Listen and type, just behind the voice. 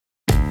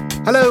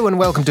Hello and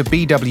welcome to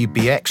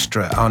BWB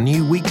Extra, our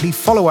new weekly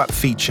follow-up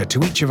feature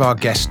to each of our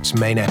guests'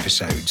 main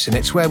episodes. And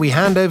it's where we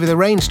hand over the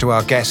reins to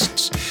our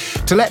guests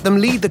to let them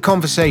lead the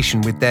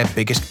conversation with their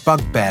biggest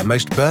bugbear,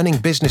 most burning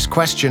business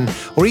question,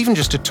 or even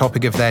just a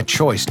topic of their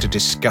choice to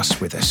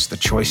discuss with us. The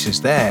choice is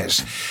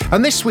theirs.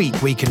 And this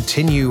week we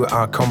continue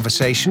our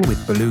conversation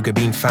with Beluga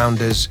Bean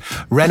founders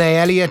Renee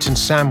Elliott and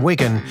Sam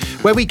Wigan,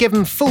 where we give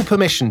them full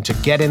permission to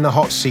get in the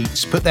hot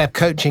seats, put their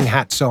coaching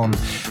hats on,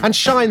 and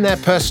shine their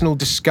personal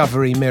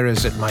discovery mirrors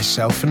at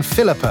myself and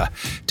Philippa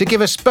to give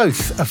us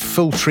both a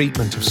full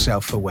treatment of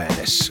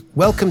self-awareness.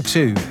 Welcome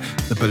to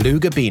the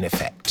Beluga Bean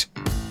Effect.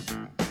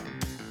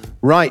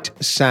 Right,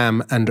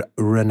 Sam and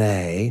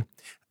Renee,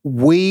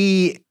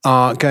 we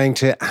are going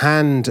to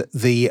hand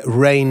the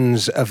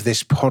reins of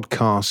this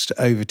podcast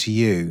over to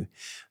you,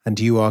 and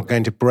you are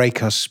going to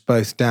break us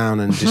both down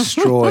and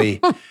destroy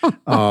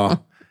our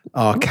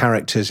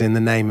characters in the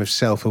name of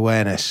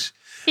self-awareness.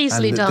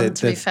 Easily done,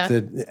 to be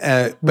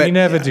fair. We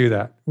never do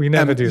that. We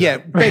never do that. Yeah,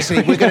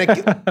 basically,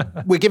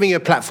 we're giving you a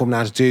platform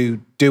now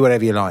to do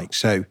whatever you like.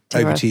 So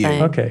over to you.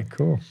 Okay,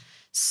 cool.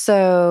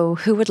 So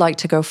who would like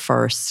to go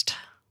first?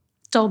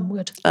 Dom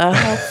would.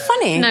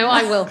 Funny. No,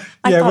 I will.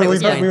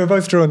 We were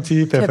both drawn to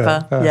you,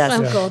 Pippa. Yes.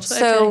 Oh, God.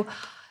 So Okay.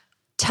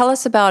 tell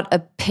us about a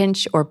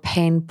pinch or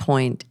pain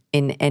point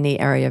in any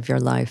area of your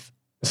life.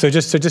 So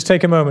just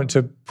take a moment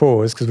to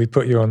pause, because we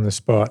put you on the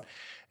spot,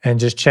 and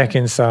just check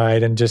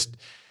inside and just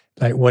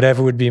like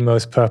whatever would be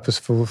most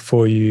purposeful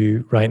for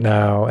you right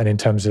now and in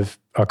terms of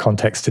our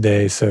context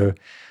today. So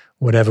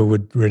whatever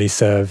would really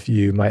serve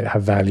you might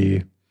have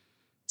value.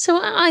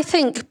 So I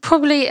think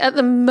probably at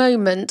the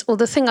moment, or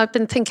the thing I've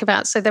been thinking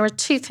about, so there are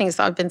two things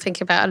that I've been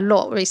thinking about a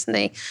lot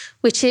recently,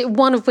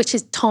 one of which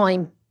is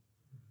time.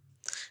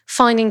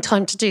 Finding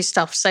time to do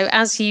stuff. So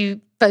as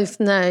you both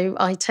know,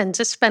 I tend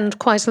to spend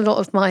quite a lot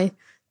of my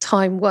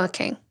time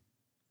working.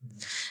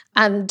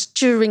 And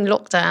during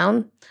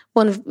lockdown,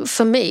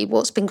 for me,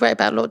 what's been great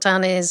about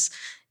lockdown is,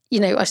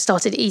 I've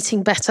started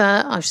eating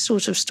better. I've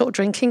sort of stopped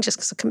drinking just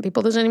because I couldn't be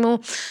bothered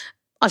anymore.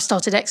 I've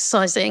started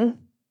exercising.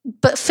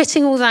 But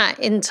fitting all that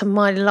into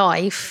my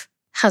life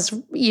has,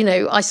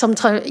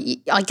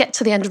 I get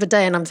to the end of the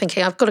day and I'm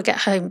thinking, I've got to get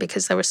home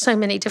because there are so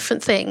many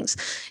different things.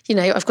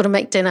 I've got to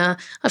make dinner,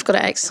 I've got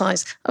to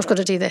exercise, I've got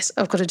to do this,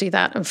 I've got to do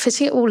that. And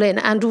fitting it all in.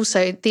 And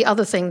also the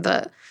other thing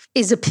that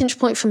is a pinch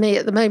point for me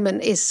at the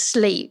moment is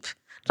sleep.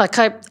 Like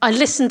I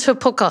listened to a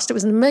podcast, it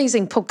was an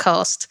amazing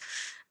podcast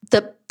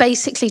that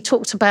basically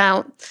talked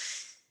about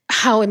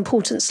how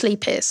important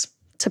sleep is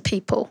to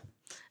people.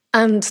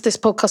 And this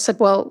podcast said,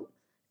 well,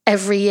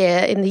 every year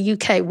in the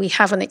UK, we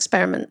have an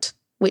experiment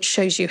which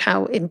shows you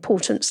how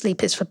important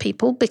sleep is for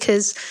people,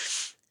 because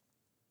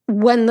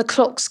when the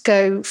clocks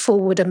go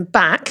forward and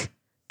back,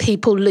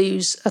 people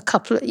lose a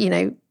couple of,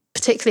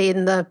 particularly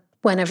in the,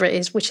 whenever it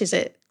is, which is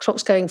it?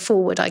 Clocks going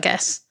forward, I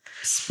guess.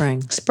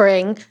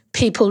 Spring,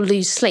 people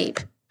lose sleep.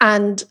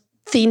 And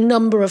the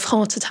number of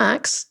heart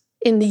attacks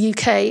in the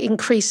UK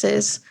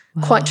increases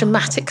quite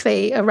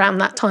dramatically around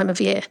that time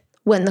of year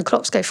when the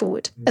clocks go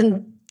forward.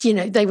 And,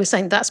 they were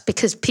saying that's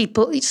because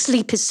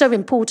sleep is so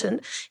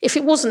important. If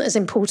it wasn't as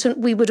important,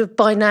 we would have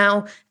by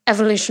now we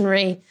would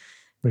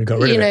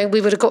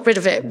have got rid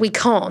of it. We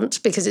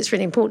can't because it's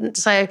really important.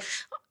 So,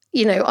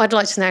 I'd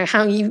like to know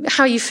how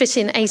you fit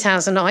in 8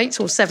 hours a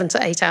night or 7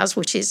 to 8 hours,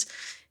 which is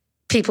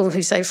people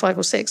who say 5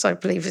 or 6, I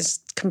believe,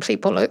 is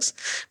complete bollocks.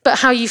 But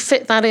how you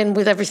fit that in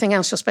with everything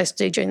else you're supposed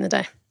to do during the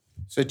day.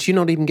 So do you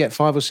not even get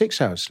 5 or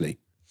 6 hours sleep?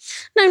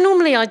 No,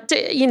 normally I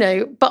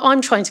do, but I'm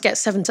trying to get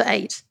 7 to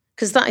 8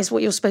 because that is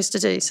what you're supposed to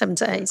do, 7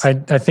 to 8.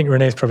 I think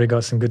Renee's probably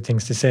got some good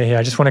things to say here.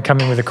 I just want to come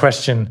in with a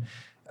question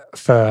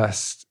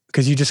first,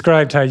 because you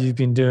described how you've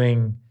been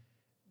doing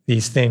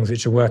these things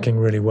which are working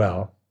really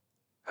well.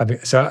 Have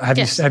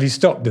you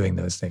stopped doing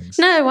those things?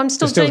 No, I'm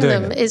still doing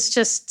them. It's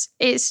just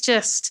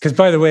because,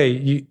 by the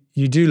way,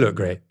 you do look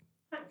great,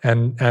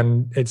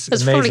 and it's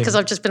amazing. Probably because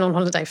I've just been on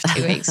holiday for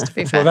 2 weeks. To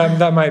be fair, well,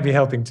 that might be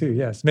helping too.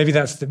 Yes, maybe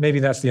that's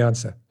the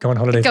answer. Go on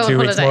holiday for 2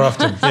 weeks more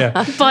often.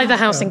 Yeah, buy the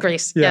house in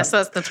Greece. Yeah. Yes,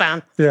 that's the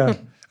plan. Yeah.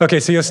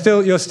 Okay, so you're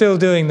still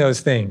doing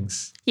those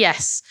things.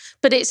 Yes,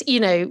 but it's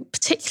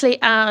particularly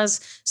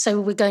so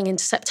we're going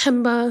into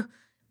September.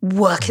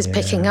 Work is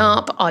picking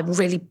up. I'm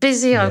really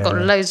busy. I've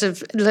got loads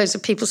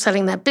of people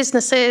selling their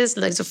businesses,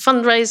 loads of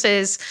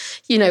fundraisers.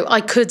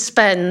 I could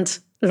spend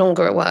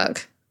longer at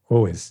work.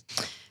 Always.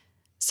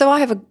 So I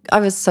have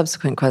a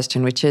subsequent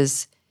question, which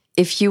is,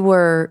 if you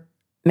were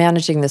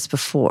managing this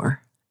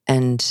before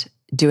and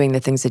doing the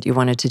things that you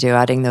wanted to do,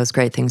 adding those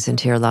great things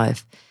into your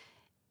life,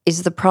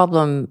 is the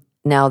problem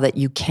now that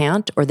you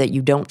can't, or that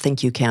you don't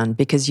think you can?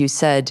 Because you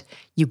said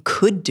you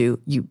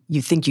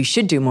think you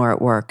should do more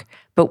at work.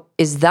 But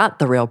is that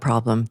the real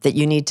problem, that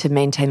you need to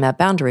maintain that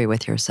boundary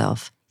with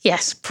yourself?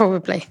 Yes,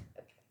 probably.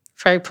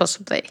 Very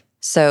possibly.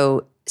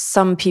 So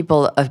some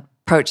people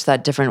approach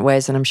that different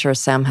ways, and I'm sure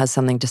Sam has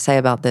something to say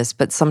about this,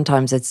 but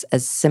sometimes it's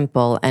as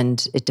simple,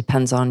 and it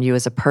depends on you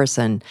as a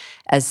person,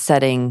 as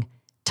setting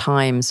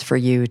times for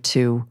you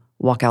to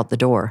walk out the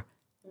door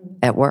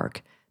at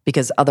work,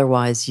 because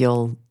otherwise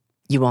you'll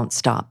you won't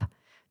stop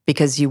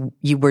because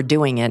you were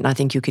doing it, and I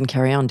think you can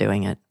carry on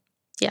doing it.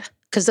 Yeah,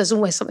 because there's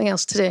always something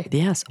else to do.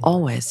 Yes,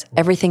 always.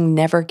 Everything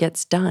never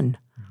gets done.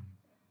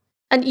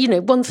 And,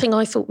 one thing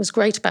I thought was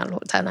great about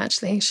lockdown,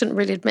 actually, I shouldn't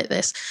really admit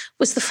this,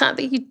 was the fact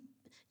that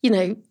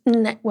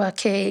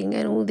networking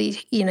and all the,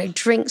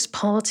 drinks,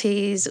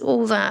 parties,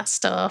 all that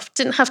stuff,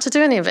 didn't have to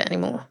do any of it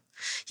anymore,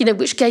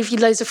 which gave you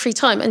loads of free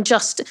time. And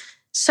just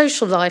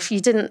social life, you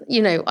didn't,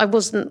 I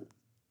wasn't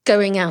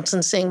going out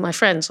and seeing my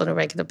friends on a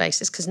regular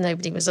basis because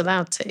nobody was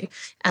allowed to.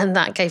 And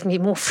that gave me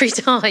more free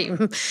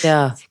time.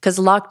 Yeah, because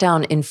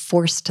lockdown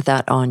enforced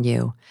that on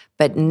you.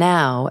 But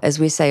now, as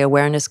we say,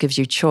 awareness gives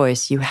you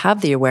choice. You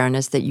have the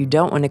awareness that you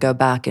don't want to go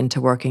back into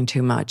working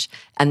too much.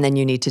 And then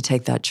you need to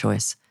take that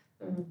choice.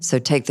 So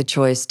take the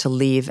choice to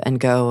leave and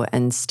go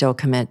and still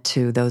commit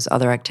to those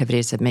other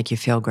activities that make you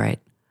feel great.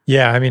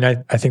 Yeah, I mean, I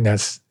think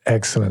that's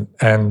excellent.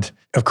 And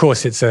of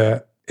course, it's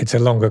a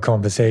longer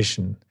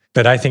conversation.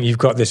 But I think you've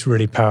got this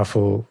really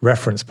powerful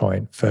reference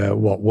point for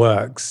what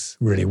works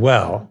really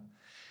well.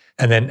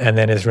 And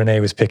then as Renee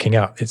was picking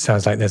up, it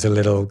sounds like there's a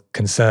little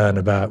concern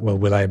about, well,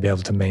 will I be able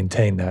to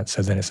maintain that?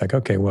 So then it's like,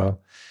 okay, well,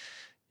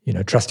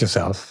 trust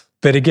yourself.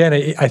 But again,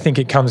 I think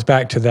it comes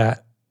back to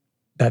that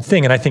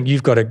thing. And I think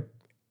you've got a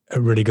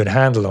really good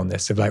handle on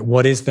this of like,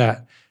 what is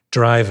that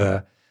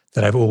driver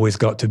that I've always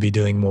got to be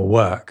doing more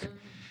work?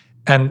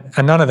 And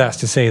none of that's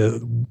to say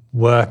that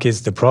work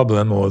is the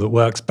problem or that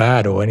work's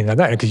bad or anything like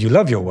that, because you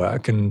love your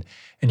work and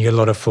you get a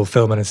lot of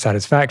fulfillment and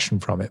satisfaction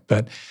from it.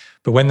 But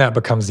when that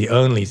becomes the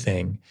only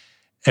thing,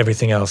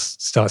 everything else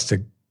starts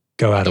to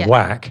go out of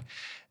whack.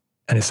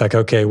 And it's like,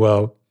 okay,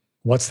 well,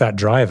 what's that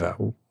driver?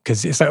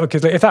 Because it's like,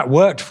 okay, if that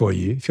worked for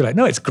you, if you're like,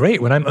 no, it's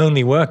great when I'm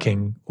only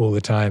working all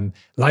the time,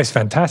 life's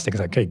fantastic. It's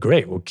like, okay,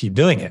 great, we'll keep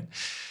doing it.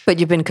 But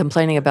you've been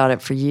complaining about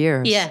it for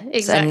years. Yeah,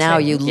 exactly. And now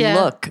you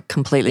look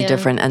completely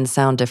different and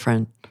sound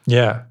different.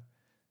 Yeah.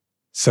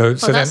 So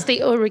that's the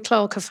Uri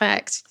Clark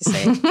effect, you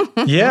see.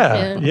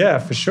 yeah,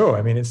 for sure.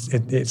 I mean,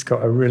 it's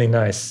got a really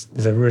nice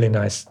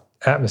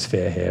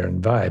atmosphere here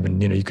and vibe.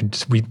 And, you can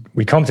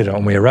we commented on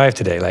when we arrived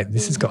today, like,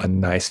 this has got a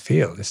nice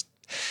feel, this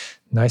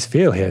nice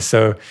feel here.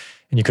 So,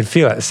 and you could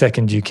feel that the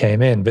second you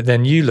came in, but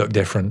then you look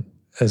different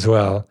as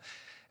well.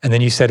 And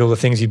then you said all the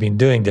things you've been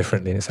doing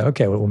differently. And it's like,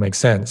 okay, well, it will make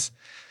sense.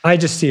 I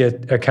just see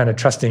a kind of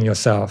trusting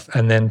yourself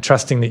and then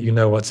trusting that you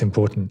know what's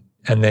important.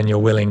 And then you're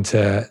willing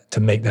to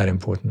make that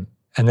important.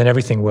 And then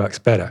everything works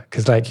better.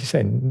 Because like you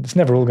said, it's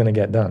never all going to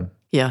get done.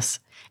 Yes.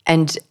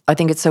 And I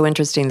think it's so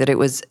interesting that it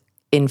was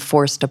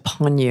enforced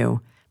upon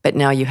you, but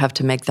now you have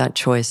to make that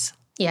choice.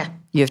 Yeah.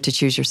 You have to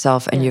choose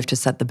yourself and you have to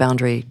set the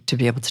boundary to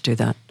be able to do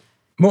that.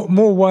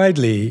 More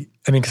widely,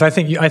 I mean, because I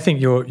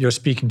think you're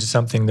speaking to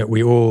something that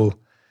we all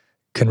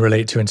can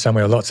relate to in some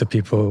way, or lots of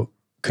people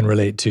can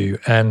relate to.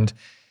 And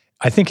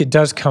I think it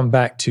does come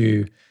back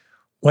to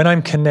when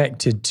I'm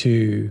connected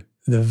to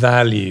the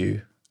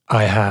value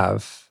I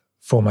have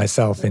for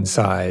myself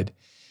inside,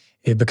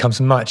 it becomes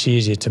much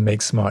easier to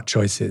make smart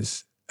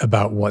choices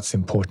about what's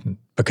important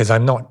because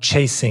I'm not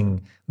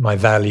chasing my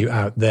value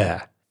out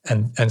there.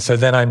 And so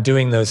then I'm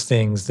doing those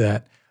things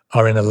that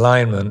are in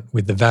alignment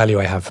with the value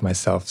I have for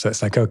myself. So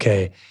it's like,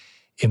 okay,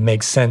 it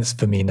makes sense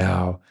for me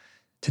now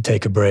to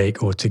take a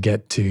break or to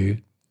get to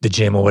the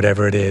gym or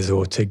whatever it is,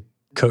 or to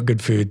cook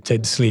good food,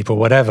 to sleep or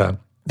whatever.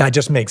 That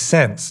just makes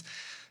sense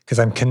because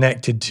I'm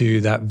connected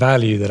to that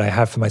value that I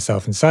have for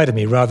myself inside of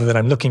me rather than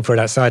I'm looking for it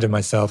outside of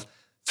myself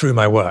through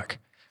my work.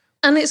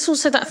 And it's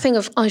also that thing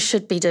of I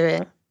should be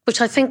doing, which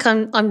I think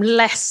I'm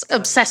less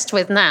obsessed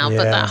with now. Yeah.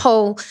 But that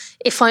whole,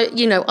 if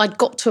I'd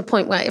got to a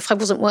point where if I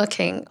wasn't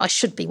working, I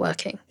should be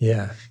working.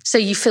 Yeah. So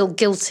you feel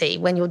guilty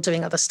when you're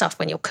doing other stuff,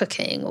 when you're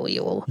cooking or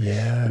you're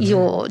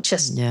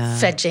just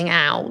vegging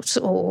out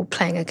or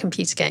playing a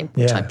computer game,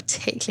 which I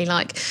particularly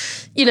like.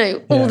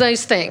 All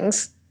those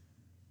things.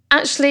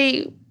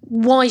 Actually,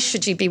 why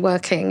should you be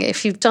working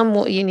if you've done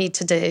what you need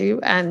to do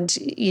and,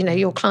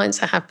 your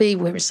clients are happy?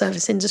 We're a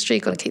service industry,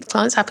 you've got to keep the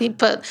clients happy.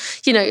 But,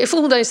 if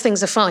all those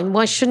things are fine,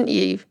 why shouldn't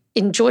you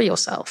enjoy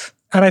yourself?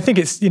 And I think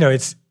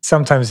it's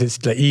sometimes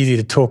it's like easy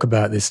to talk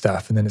about this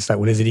stuff. And then it's like,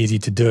 well, is it easy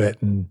to do it?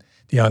 And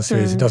the answer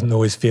is it doesn't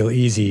always feel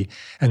easy.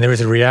 And there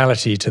is a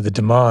reality to the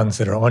demands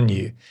that are on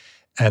you.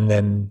 And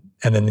then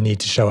the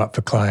need to show up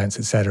for clients,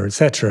 et cetera, et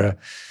cetera.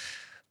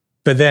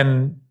 But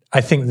then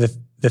I think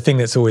the thing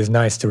that's always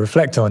nice to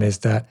reflect on is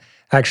that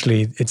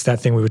actually it's that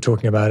thing we were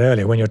talking about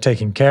earlier. When you're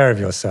taking care of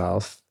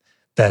yourself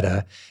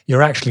better,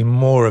 you're actually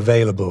more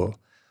available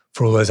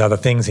for all those other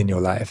things in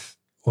your life,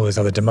 all those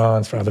other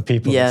demands for other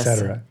people, et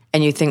cetera.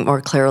 And you think more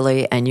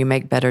clearly and you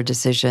make better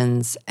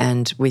decisions.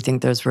 And we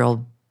think there's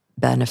real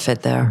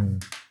benefit there.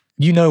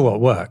 You know what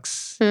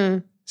works.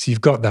 So you've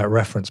got that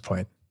reference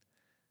point.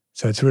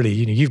 So it's really,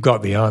 you've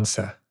got the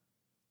answer.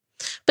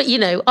 But,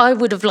 I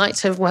would have liked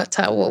to have worked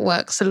out what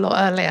works a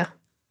lot earlier.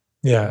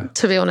 Yeah.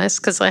 To be honest,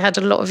 because I had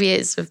a lot of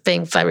years of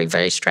being very,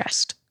 very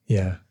stressed.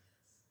 Yeah.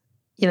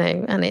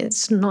 And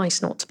it's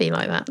nice not to be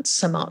like that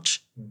so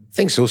much. I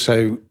think it's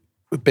also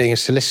being a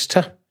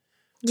solicitor.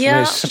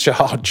 Yeah. It's such a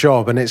hard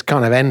job and it's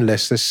kind of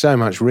endless. There's so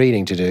much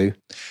reading to do.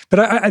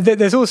 But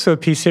there's also a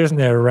piece here, isn't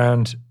there,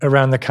 around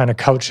the kind of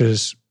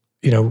cultures,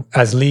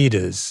 as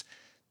leaders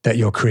that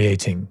you're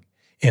creating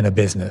in a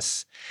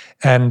business.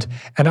 And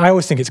I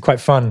always think it's quite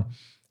fun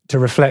to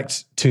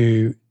reflect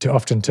to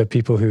often to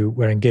people who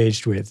we're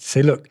engaged with,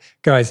 say, look,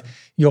 guys,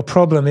 your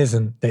problem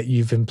isn't that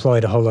you've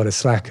employed a whole lot of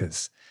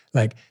slackers.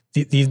 Like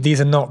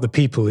these are not the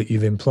people that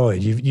you've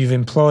employed. You've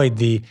employed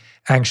the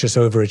anxious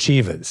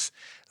overachievers.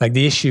 Like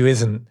the issue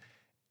isn't,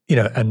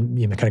 and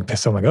you kind of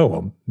piss off, like, oh,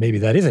 well, maybe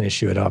that is an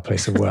issue at our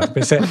place of work.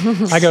 But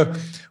I go,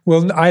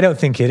 well, I don't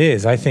think it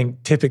is. I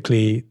think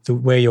typically the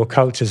way your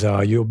cultures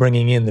are, you're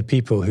bringing in the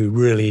people who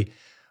really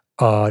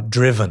are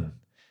driven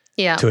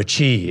to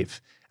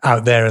achieve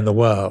out there in the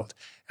world.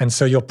 And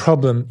so your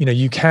problem,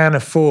 you can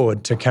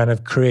afford to kind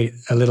of create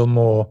a little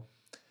more,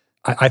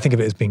 I think of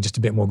it as being just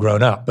a bit more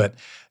grown up, but,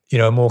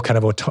 a more kind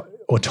of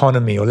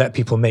autonomy, or let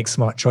people make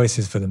smart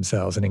choices for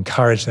themselves and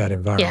encourage that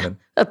environment.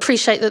 Yeah.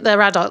 Appreciate that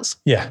they're adults.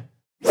 Yeah.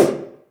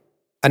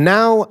 And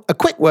now a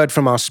quick word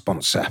from our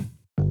sponsor.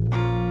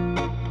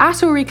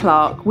 At Ori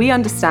Clark, we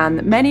understand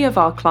that many of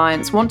our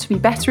clients want to be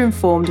better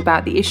informed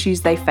about the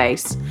issues they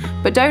face,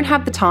 but don't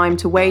have the time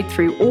to wade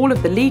through all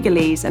of the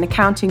legalese and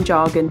accounting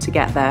jargon to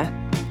get there.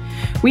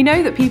 We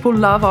know that people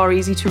love our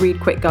easy-to-read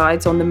quick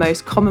guides on the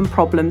most common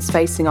problems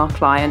facing our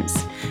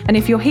clients, and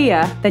if you're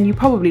here, then you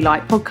probably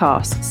like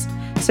podcasts.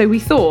 So we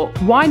thought,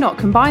 why not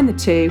combine the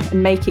two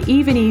and make it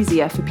even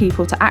easier for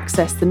people to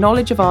access the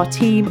knowledge of our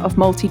team of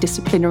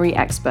multidisciplinary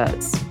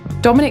experts.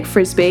 Dominic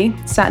Frisby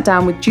sat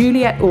down with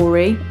Juliet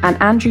Ori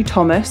and Andrew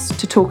Thomas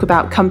to talk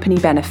about company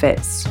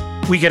benefits.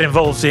 We get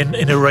involved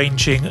in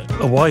arranging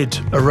a wide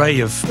array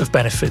of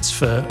benefits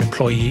for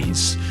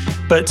employees.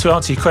 But to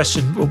answer your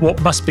question,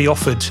 what must be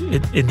offered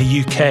in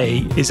the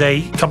UK is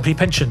a company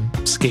pension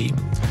scheme.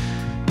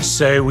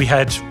 So we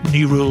had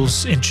new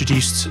rules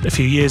introduced a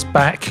few years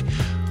back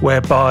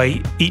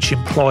whereby each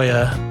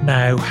employer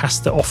now has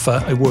to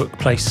offer a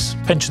workplace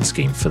pension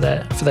scheme for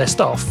their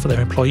staff, for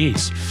their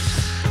employees.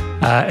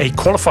 A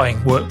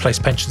qualifying workplace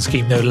pension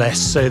scheme, no less.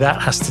 So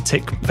that has to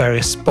tick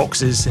various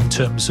boxes in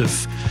terms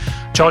of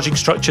charging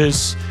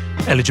structures,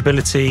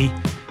 eligibility,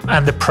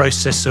 and the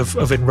process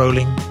of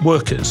enrolling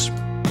workers.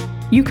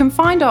 You can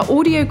find our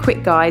audio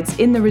quick guides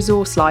in the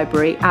resource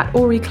library at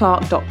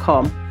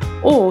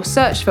oriclark.com or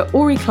search for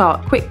Ori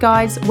Clark Quick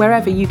Guides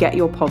wherever you get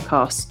your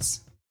podcasts.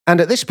 And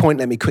at this point,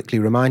 let me quickly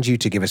remind you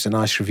to give us a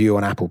nice review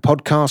on Apple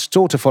Podcasts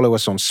or to follow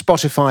us on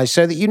Spotify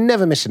so that you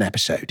never miss an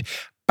episode.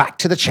 Back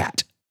to the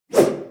chat.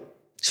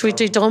 Should we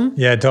do Dom?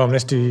 Yeah, Dom,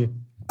 let's do you.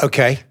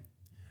 Okay.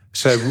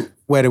 So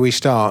where do we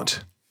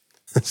start?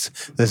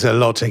 There's a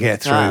lot to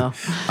get through. Wow.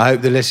 I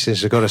hope the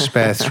listeners have got a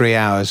spare 3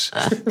 hours.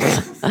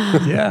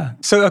 Yeah.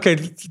 So,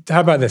 okay,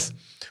 how about this?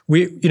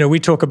 We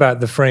talk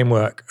about the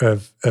framework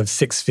of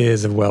 6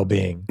 spheres of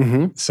well-being.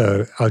 Mm-hmm.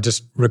 So I'll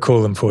just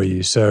recall them for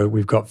you. So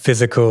we've got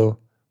physical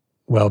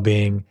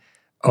well-being,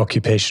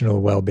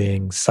 occupational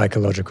well-being,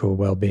 psychological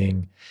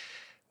well-being.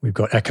 We've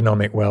got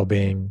economic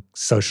well-being,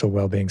 social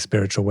well-being,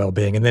 spiritual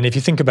well-being. And then if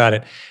you think about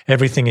it,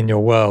 everything in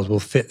your world will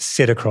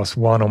sit across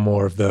one or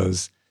more of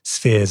those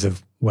spheres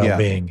of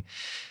well-being. Yeah.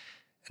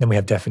 And then we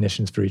have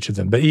definitions for each of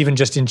them. But even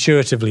just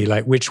intuitively,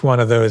 like which one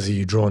of those are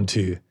you drawn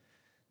to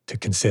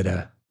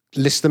consider?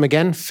 List them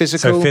again.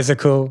 Physical. So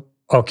physical,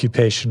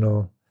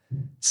 occupational,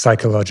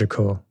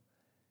 psychological,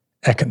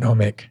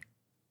 economic,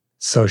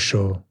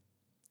 social,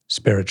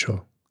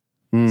 spiritual.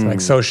 So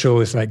like social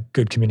is like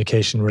good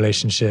communication,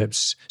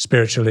 relationships.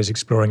 Spiritual is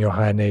exploring your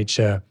higher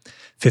nature.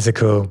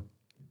 Physical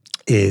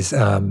is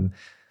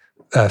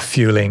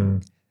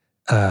fueling,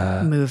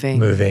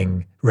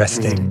 moving,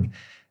 resting.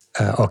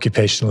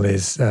 Occupational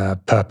is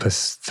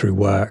purpose through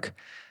work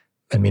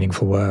and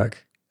meaningful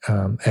work.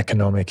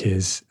 Economic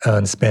is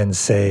earn, spend,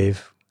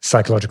 save.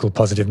 Psychological,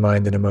 positive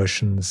mind and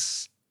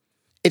emotions.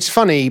 It's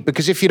funny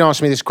because if you'd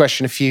asked me this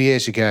question a few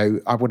years ago,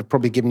 I would have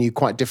probably given you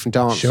quite different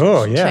answers.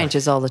 Sure, yeah.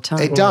 Changes all the time.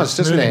 It does,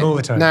 doesn't it? All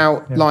the time.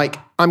 Now,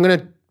 I'm going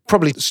to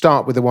probably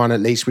start with the one at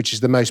least, which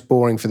is the most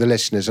boring for the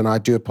listeners, and I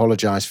do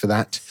apologise for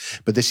that.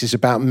 But this is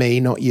about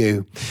me, not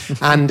you.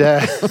 And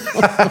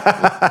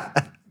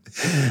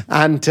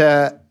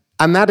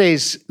and that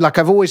is, like,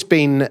 I've always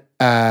been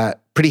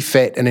pretty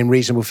fit and in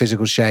reasonable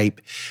physical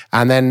shape.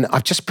 And then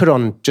I've just put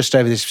on, just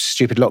over this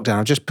stupid lockdown,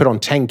 I've just put on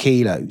 10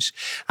 kilos.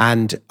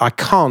 And I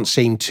can't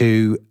seem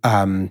to,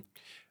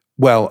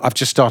 I've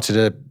just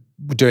started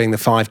doing the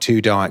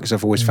 5-2 diet because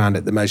I've always found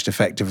it the most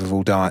effective of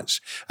all diets.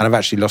 And I've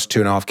actually lost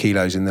 2.5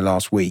 kilos in the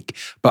last week.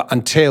 But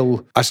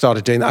until I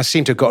started doing that, I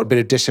seem to have got a bit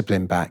of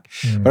discipline back.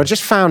 But I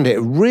just found it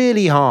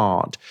really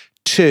hard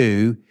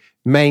to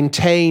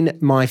maintain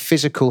my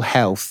physical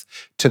health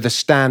to the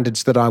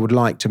standards that I would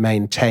like to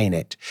maintain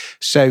it.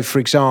 So, for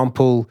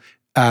example,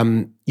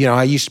 I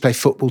used to play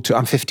football.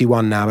 I'm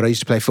 51 now, but I used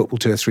to play football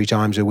 2 or 3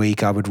 times a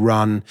week. I would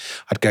run,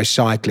 I'd go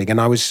cycling,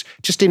 and I was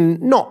just in,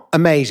 not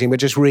amazing,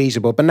 but just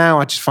reasonable. But now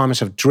I just find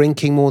myself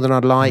drinking more than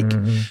I'd like.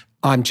 Mm-hmm.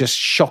 I'm just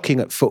shocking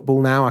at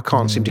football now. I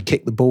can't seem to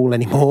kick the ball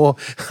anymore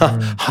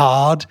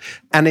hard.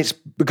 And it's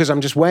because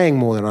I'm just weighing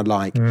more than I'd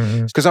like.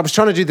 Because I was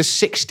trying to do the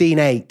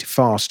 16-8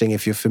 fasting,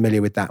 if you're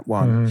familiar with that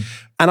one.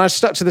 And I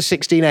stuck to the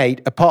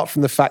 16-8, apart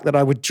from the fact that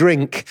I would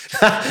drink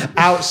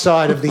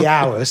outside of the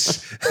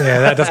hours.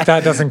 Yeah,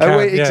 that doesn't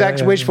count.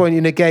 Exactly, which point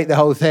you negate the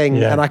whole thing.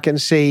 Yeah. And I can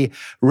see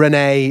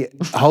Renee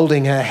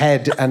holding her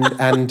head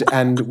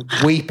and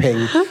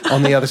weeping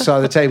on the other side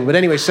of the table. But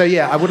anyway, so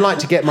yeah, I would like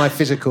to get my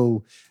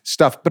physical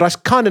stuff, but I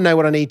kind of know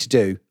what I need to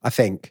do, I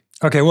think.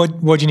 Okay, what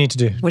do you need to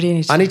do? What do you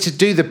need to do? I need to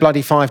do the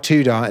bloody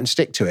 5-2 diet and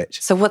stick to it.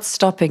 So what's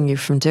stopping you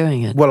from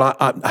doing it? Well,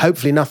 I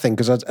hopefully nothing,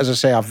 because as I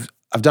say,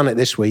 I've done it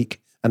this week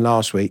and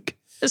last week.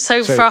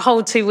 So for a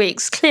whole 2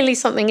 weeks, clearly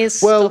something is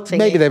stopping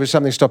maybe you. there was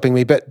something stopping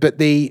me, but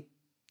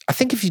I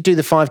think if you do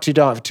the 5-2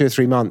 diet for 2 or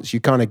 3 months,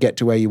 you kind of get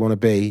to where you want to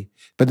be.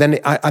 But then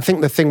I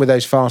think the thing with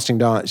those fasting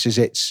diets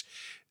is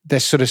they're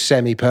sort of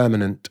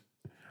semi-permanent,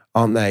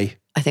 aren't they?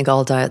 I think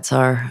all diets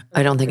are.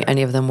 I don't think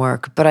any of them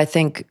work. But I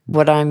think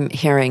what I'm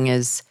hearing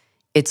is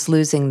it's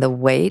losing the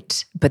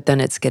weight, but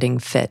then it's getting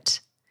fit.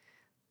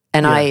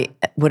 And I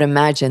would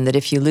imagine that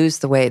if you lose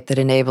the weight that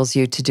enables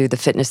you to do the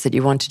fitness that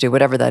you want to do,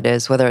 whatever that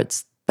is, whether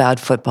it's bad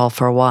football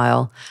for a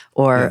while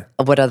or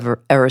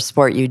whatever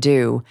sport you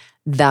do,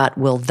 that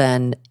will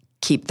then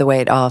keep the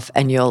weight off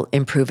and you'll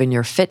improve in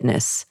your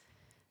fitness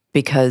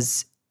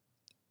because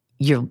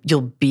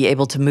you'll be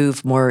able to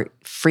move more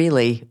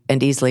freely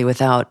and easily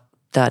without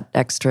that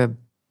extra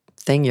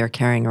thing you're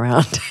carrying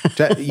around.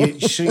 You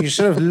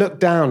sort of look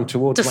down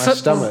towards my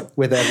stomach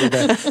with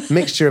a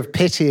mixture of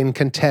pity and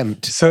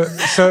contempt. So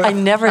I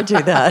never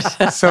do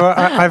that. So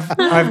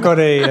I've got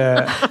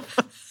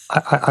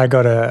I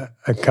got a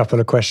couple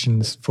of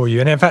questions for you.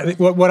 And in fact,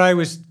 what I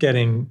was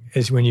getting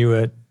is when you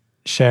were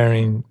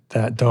sharing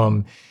that,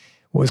 Dom,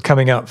 what was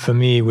coming up for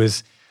me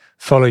was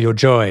follow your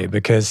joy,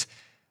 because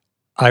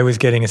I was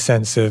getting a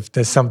sense of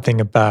there's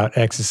something about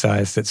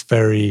exercise that's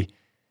very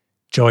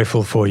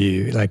joyful for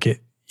you. Like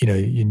it, I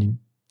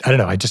don't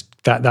know,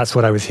 that's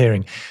what I was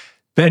hearing.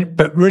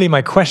 But really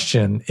my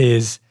question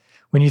is,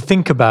 when you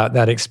think about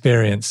that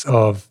experience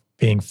of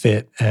being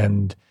fit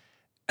and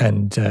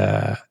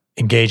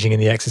engaging in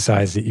the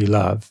exercise that you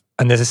love,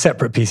 and there's a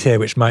separate piece here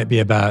which might be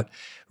about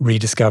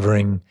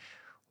rediscovering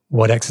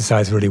what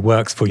exercise really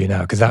works for you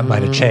now, because that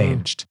might have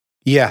changed.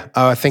 Yeah,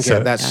 I think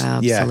that's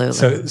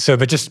absolutely. So,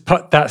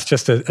 but that's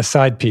just a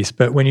side piece.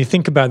 But when you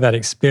think about that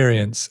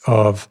experience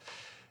of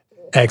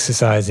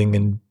exercising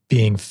and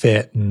being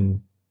fit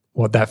and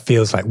what that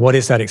feels like, what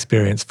is that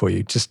experience for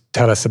you? Just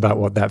tell us about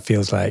what that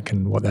feels like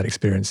and what that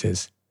experience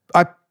is.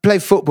 I play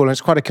football and it's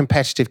quite a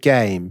competitive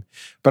game,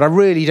 but I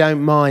really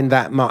don't mind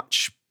that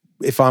much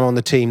if I'm on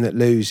the team that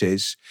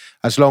loses,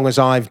 as long as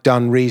I've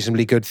done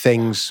reasonably good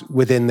things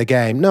within the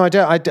game. No, I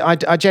don't.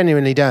 I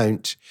genuinely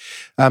don't.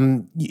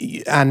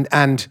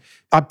 And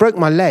I broke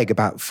my leg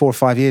about 4 or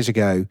 5 years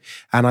ago,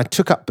 and I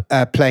took up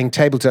playing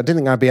table tennis. I didn't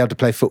think I'd be able to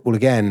play football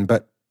again,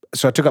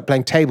 so I took up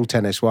playing table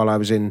tennis while I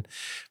was in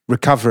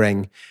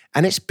recovering.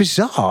 And it's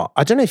bizarre.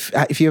 I don't know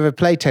if you ever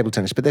played table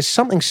tennis, but there's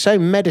something so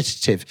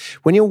meditative.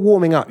 When you're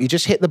warming up, you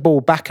just hit the ball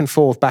back and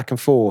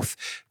forth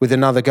with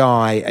another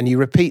guy, and you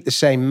repeat the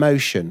same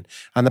motion.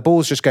 And the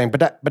ball's just going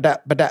ba-da, ba-da,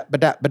 ba-da,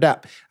 ba-da, ba-da.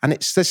 And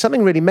there's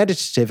something really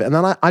meditative. And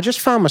then I just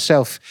found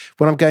myself,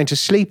 when I'm going to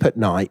sleep at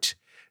night,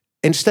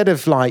 instead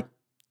of dreaming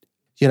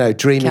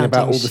Counting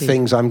about all the sheep.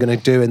 things I'm going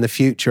to do in the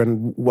future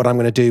and what I'm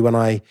going to do when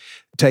I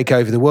take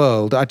over the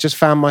world, I just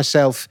found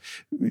myself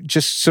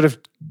just sort of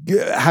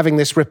having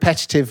this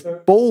repetitive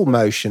ball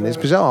motion. It's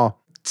bizarre.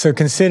 So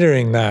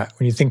considering that,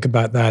 when you think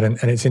about that, and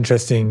it's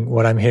interesting,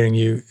 what I'm hearing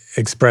you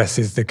express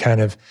is the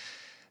kind of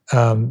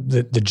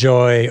the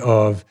joy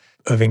of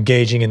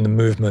engaging in the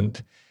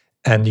movement.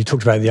 And you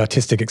talked about the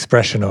artistic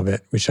expression of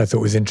it, which I thought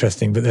was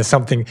interesting. But there's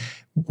something,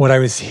 what I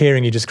was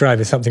hearing you describe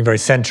is something very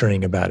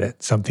centering about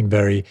it. Something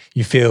very,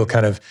 you feel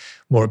kind of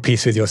more at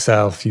peace with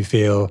yourself. You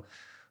feel,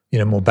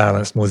 more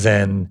balanced, more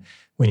zen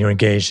when you're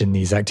engaged in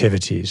these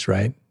activities,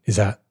 right? Is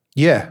that?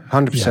 Yeah,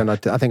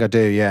 100%. I think I do,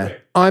 yeah.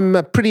 I'm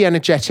a pretty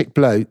energetic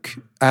bloke,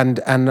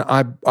 and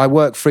I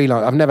work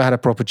freelance. I've never had a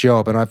proper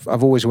job, and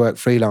I've always worked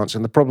freelance.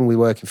 And the problem with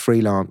working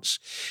freelance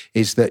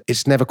is that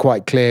it's never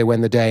quite clear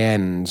when the day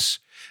ends.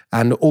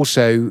 And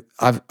also,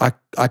 I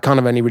kind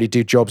of only really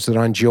do jobs that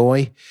I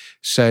enjoy.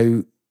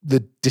 So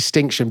the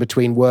distinction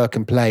between work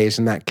and play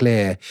isn't that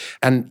clear.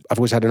 And I've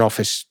always had an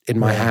office in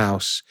my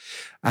house.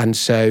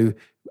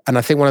 And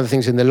I think one of the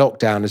things in the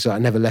lockdown is that I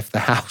never left the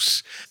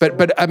house.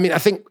 But I mean, I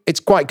think it's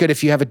quite good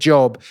if you have a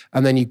job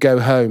and then you go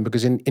home,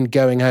 because in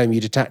going home,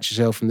 you detach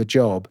yourself from the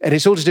job. And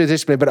it's all to do with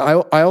discipline. But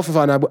I often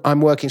find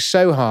I'm working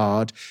so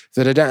hard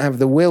that I don't have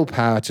the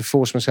willpower to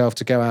force myself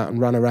to go out and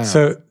run around.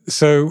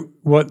 So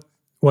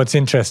what's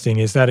interesting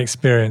is that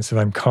experience of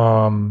I'm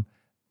calm,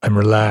 I'm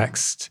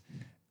relaxed,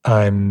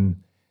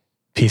 I'm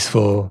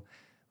peaceful,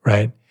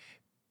 right?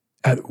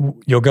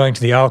 You're going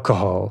to the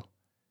alcohol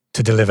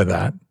to deliver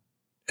that,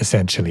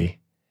 essentially.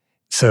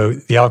 So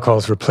the alcohol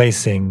is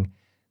replacing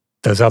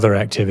those other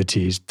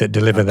activities that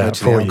deliver that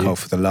for you. Alcohol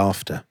for the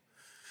laughter.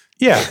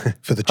 Yeah.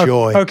 For the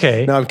joy.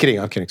 Okay. No, I'm kidding.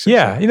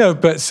 Yeah,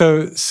 but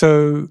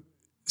so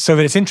so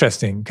it's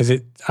interesting because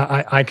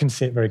I can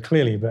see it very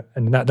clearly,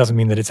 and that doesn't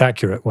mean that it's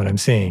accurate what I'm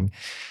seeing,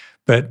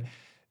 but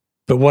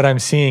what I'm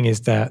seeing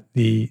is that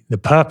the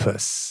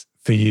purpose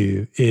for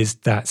you is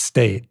that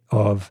state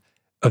of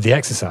the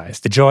exercise.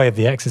 The joy of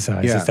the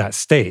exercise is that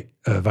state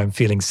of I'm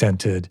feeling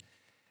centered,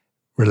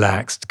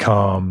 relaxed,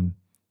 calm.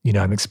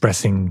 I'm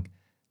expressing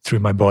through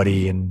my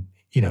body, and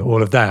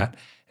all of that,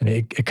 and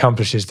it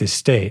accomplishes this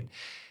state.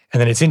 And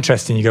then it's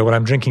interesting, you go, well,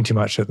 I'm drinking too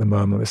much at the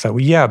moment. It's like,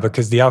 well, yeah,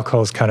 because the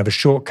alcohol is kind of a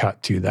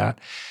shortcut to that,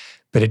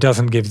 but it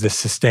doesn't give the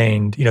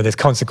sustained, there's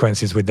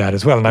consequences with that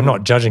as well. And I'm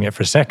not judging it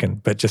for a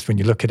second, but just when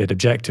you look at it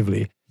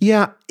objectively.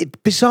 Yeah, it's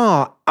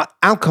bizarre.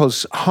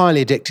 Alcohol's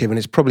highly addictive, and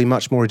it's probably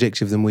much more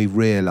addictive than we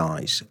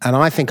realise. And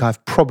I think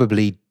I've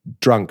probably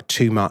drunk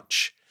too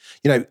much.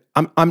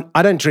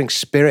 I don't drink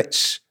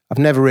spirits. I've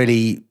never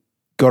really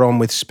got on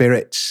with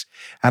spirits.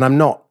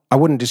 And I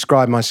wouldn't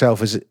describe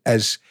myself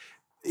as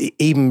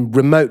even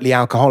remotely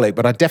alcoholic,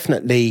 but I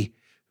definitely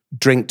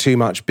drink too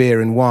much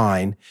beer and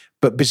wine.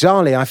 But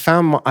bizarrely,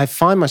 I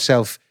find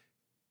myself,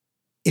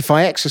 if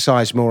I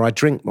exercise more, I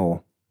drink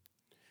more.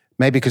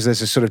 Maybe because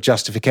there's a sort of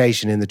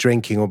justification in the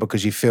drinking, or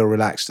because you feel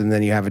relaxed and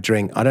then you have a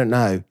drink. I don't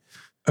know.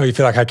 Oh, you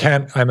feel like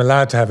I'm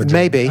allowed to have a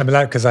drink. Maybe. I'm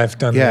allowed because I've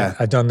done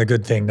the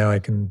good thing. Now I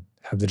can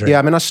have the drink. Yeah,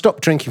 I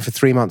stopped drinking for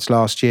 3 months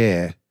last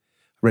year.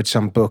 I read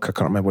some book, I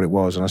can't remember what it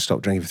was, and I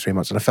stopped drinking for 3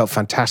 months, and I felt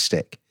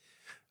fantastic.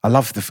 I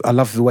love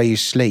the way you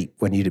sleep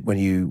when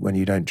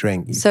you don't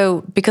drink.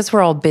 So because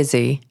we're all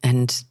busy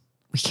and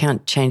we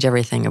can't change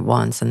everything at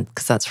once, and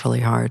because that's really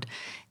hard.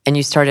 And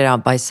you started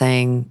out by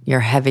saying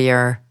you're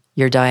heavier,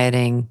 you're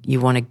dieting,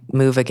 you want to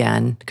move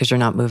again because you're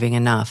not moving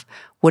enough.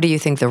 What do you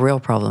think the real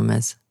problem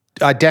is?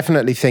 I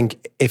definitely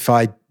think if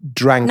I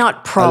drank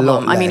not problem. a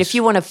lot less, I mean, if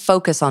you want to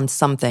focus on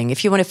something,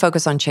 if you want to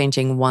focus on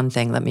changing one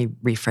thing, let me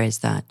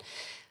rephrase that.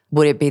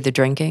 Would it be the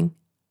drinking?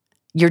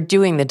 You're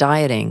doing the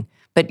dieting.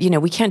 But,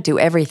 we can't do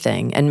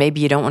everything. And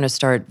maybe you don't want to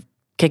start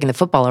kicking the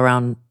football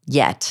around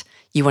yet.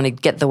 You want to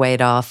get the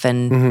weight off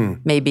and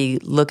maybe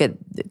look at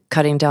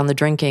cutting down the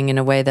drinking in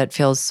a way that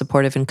feels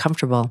supportive and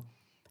comfortable.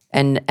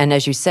 And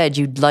as you said,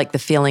 you'd like the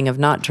feeling of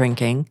not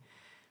drinking.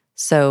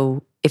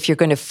 So if you're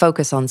going to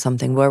focus on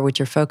something, where would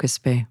your focus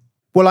be?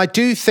 Well, I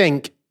do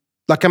think,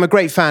 I'm a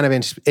great fan of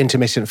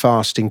intermittent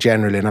fasting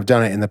generally, and I've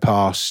done it in the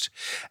past.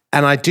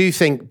 And I do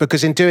think,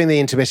 because in doing the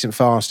intermittent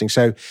fasting,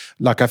 so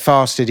I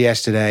fasted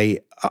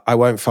yesterday, I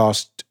won't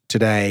fast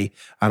today,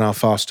 and I'll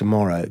fast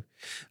tomorrow.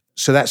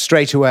 So that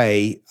straight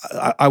away,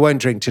 I won't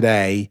drink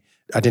today,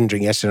 I didn't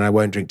drink yesterday, and I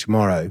won't drink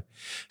tomorrow.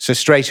 So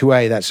straight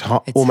away, that's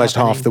almost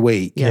happening. half the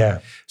week. Yeah.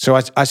 So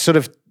I sort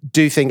of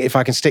do think if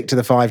I can stick to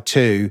the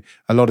 5-2,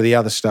 a lot of the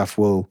other stuff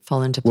will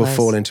fall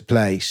into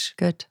place.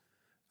 Good.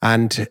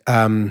 And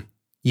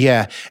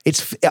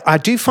I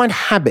do find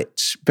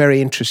habits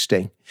very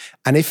interesting.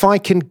 And if I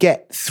can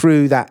get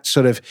through that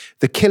sort of,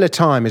 the killer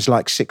time is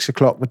like 6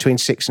 o'clock, between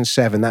 6 and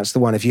 7. That's the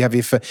one. If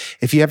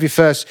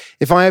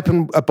I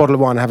open a bottle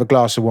of wine and have a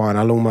glass of wine,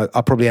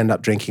 I'll probably end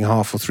up drinking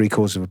half or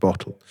 3/4 of a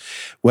bottle.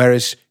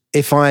 Whereas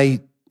if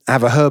I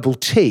have a herbal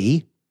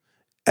tea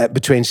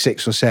between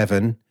 6 or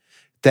 7,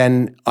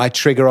 then I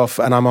trigger off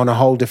and I'm on a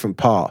whole different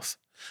path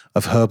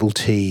of herbal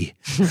tea,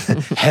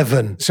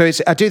 heaven. So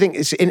I do think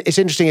it's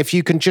interesting if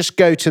you can just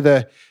go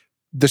to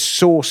the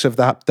source of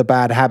the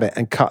bad habit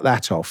and cut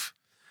that off,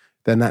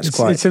 then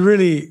it's a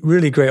really,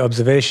 really great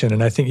observation.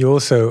 And I think you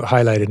also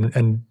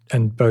highlighted,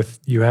 and both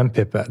you and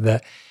Pippa,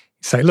 that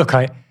it's like, look,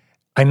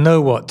 I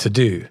know what to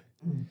do,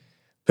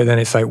 but then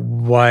it's like,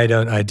 why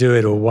don't I do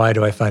it, or why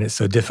do I find it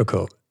so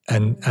difficult?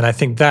 And I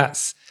think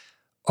that's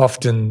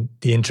often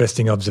the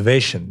interesting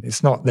observation.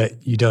 It's not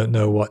that you don't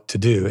know what to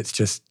do, it's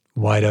just,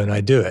 why don't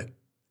I do it?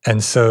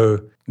 And so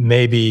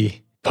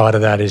maybe part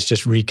of that is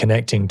just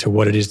reconnecting to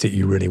what it is that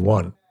you really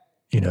want.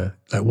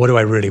 What do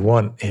I really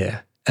want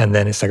here? And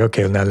then it's like,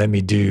 okay, well, now let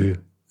me do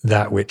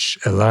that which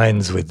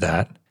aligns with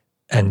that.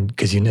 And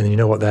because you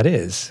know what that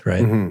is,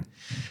 right? Mm-hmm.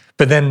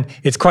 But then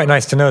it's quite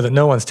nice to know that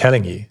no one's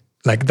telling you,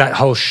 that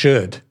whole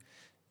should,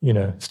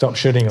 stop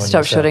shoulding on yourself.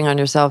 Stop shoulding on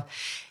yourself.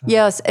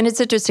 Yes, and it's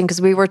interesting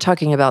because we were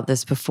talking about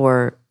this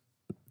before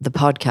the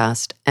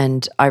podcast,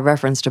 and I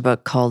referenced a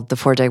book called The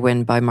 4-Day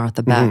Win by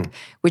Martha Beck,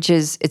 which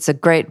it's a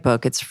great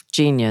book. It's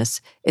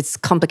genius. It's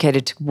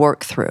complicated to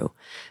work through.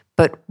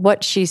 But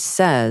what she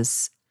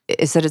says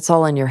is that it's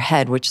all in your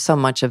head, which so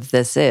much of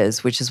this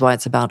is, which is why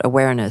it's about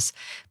awareness.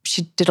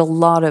 She did a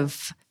lot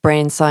of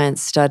brain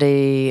science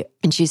study,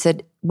 and she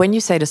said, when you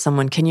say to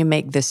someone, can you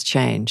make this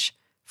change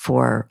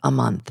for a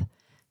month?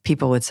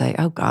 People would say,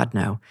 oh God,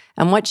 no.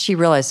 And what she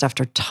realized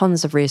after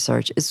tons of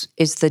research is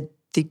the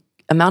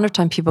amount of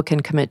time people can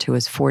commit to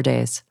is 4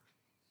 days.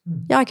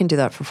 Yeah, I can do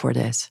that for 4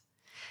 days.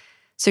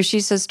 So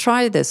she says,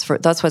 try this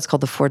that's why it's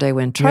called the 4-Day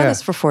Win. Try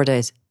this for 4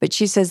 days. But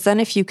she says,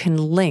 then if you can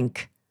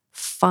link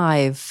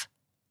 5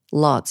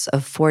 lots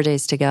of 4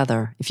 days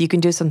together, if you can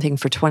do something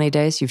for 20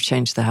 days, you've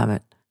changed the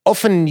habit.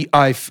 often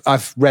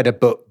I've read a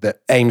book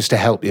that aims to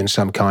help you in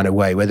some kind of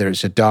way, whether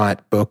it's a diet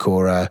book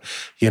or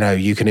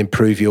you can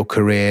improve your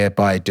career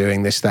by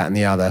doing this, that, and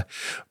the other.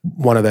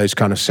 One of those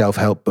kind of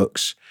self-help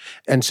books.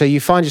 And so you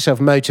find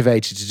yourself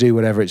motivated to do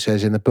whatever it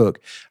says in the book.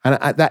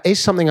 And that is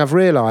something I've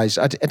realized.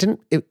 I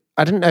didn't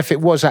know if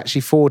it was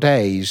actually 4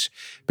 days,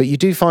 but you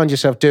do find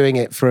yourself doing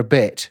it for a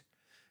bit.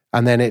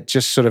 And then it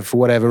just sort of, for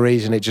whatever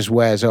reason, it just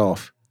wears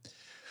off.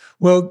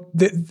 Well,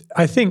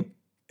 I think,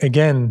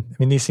 again,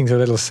 these things are a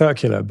little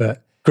circular,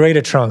 but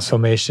greater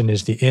transformation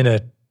is the inner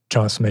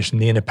transformation,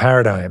 the inner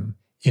paradigm,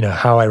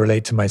 how I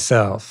relate to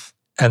myself.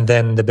 And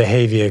then the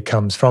behavior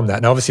comes from that.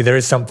 And obviously there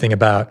is something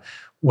about,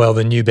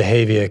 the new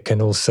behavior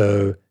can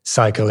also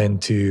cycle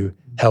into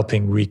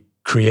helping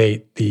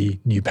recreate the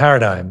new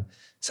paradigm.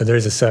 So there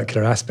is a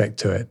circular aspect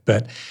to it.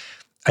 But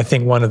I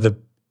think one of the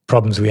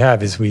problems we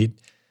have is we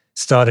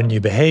start a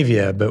new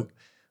behavior, but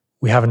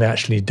we haven't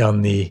actually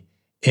done the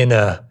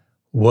inner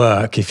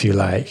work, if you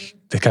like,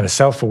 the kind of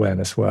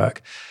self-awareness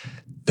work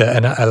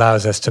that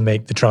allows us to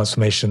make the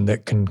transformation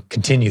that can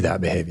continue that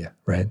behavior,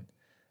 right?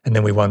 And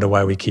then we wonder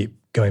why we keep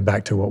going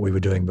back to what we were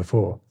doing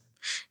before.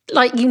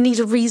 Like you need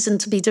a reason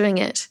to be doing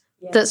it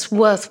that's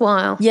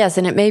worthwhile. Yes,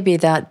 and it may be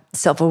that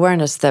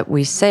self-awareness that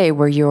we say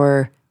where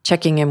you're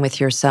checking in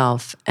with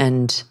yourself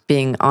and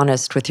being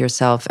honest with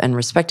yourself and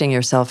respecting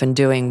yourself and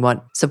doing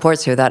what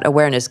supports you. That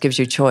awareness gives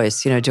you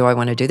choice. Do I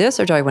want to do this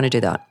or do I want to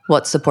do that?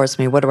 What supports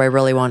me? What do I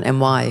really want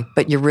and why?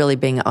 But you're really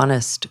being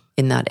honest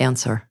in that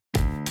answer.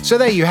 So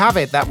there you have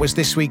it. That was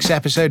this week's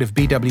episode of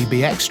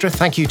BWB Extra.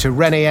 Thank you to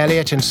Renee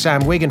Elliott and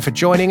Sam Wigan for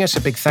joining us.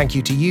 A big thank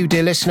you to you,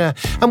 dear listener.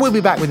 And we'll be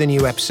back with a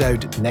new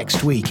episode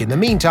next week. In the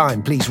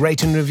meantime, please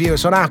rate and review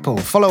us on Apple,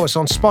 follow us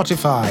on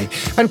Spotify,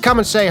 and come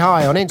and say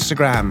hi on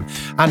Instagram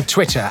and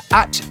Twitter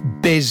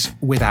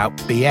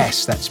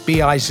 @BizWithoutBS. That's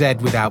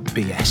BIZ without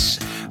BS.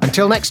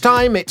 Until next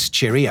time, it's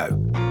cheerio.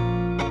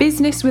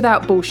 Business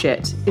Without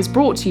Bullshit is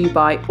brought to you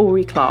by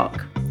Ori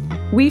Clark.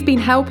 We've been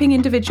helping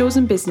individuals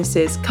and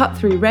businesses cut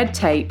through red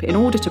tape in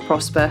order to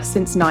prosper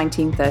since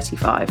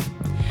 1935.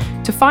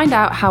 To find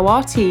out how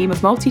our team of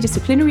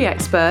multidisciplinary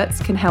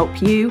experts can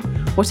help you,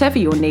 whatever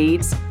your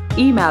needs,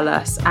 email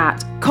us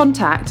at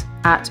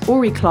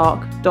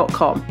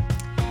contact@oryclark.com.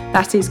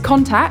 That is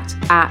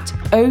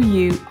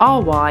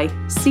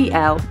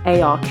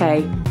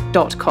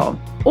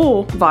contact@OURYCLARK.com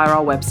or via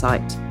our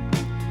website.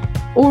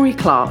 Ori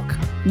Clark,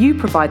 you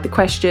provide the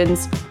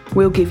questions,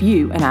 we'll give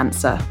you an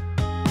answer.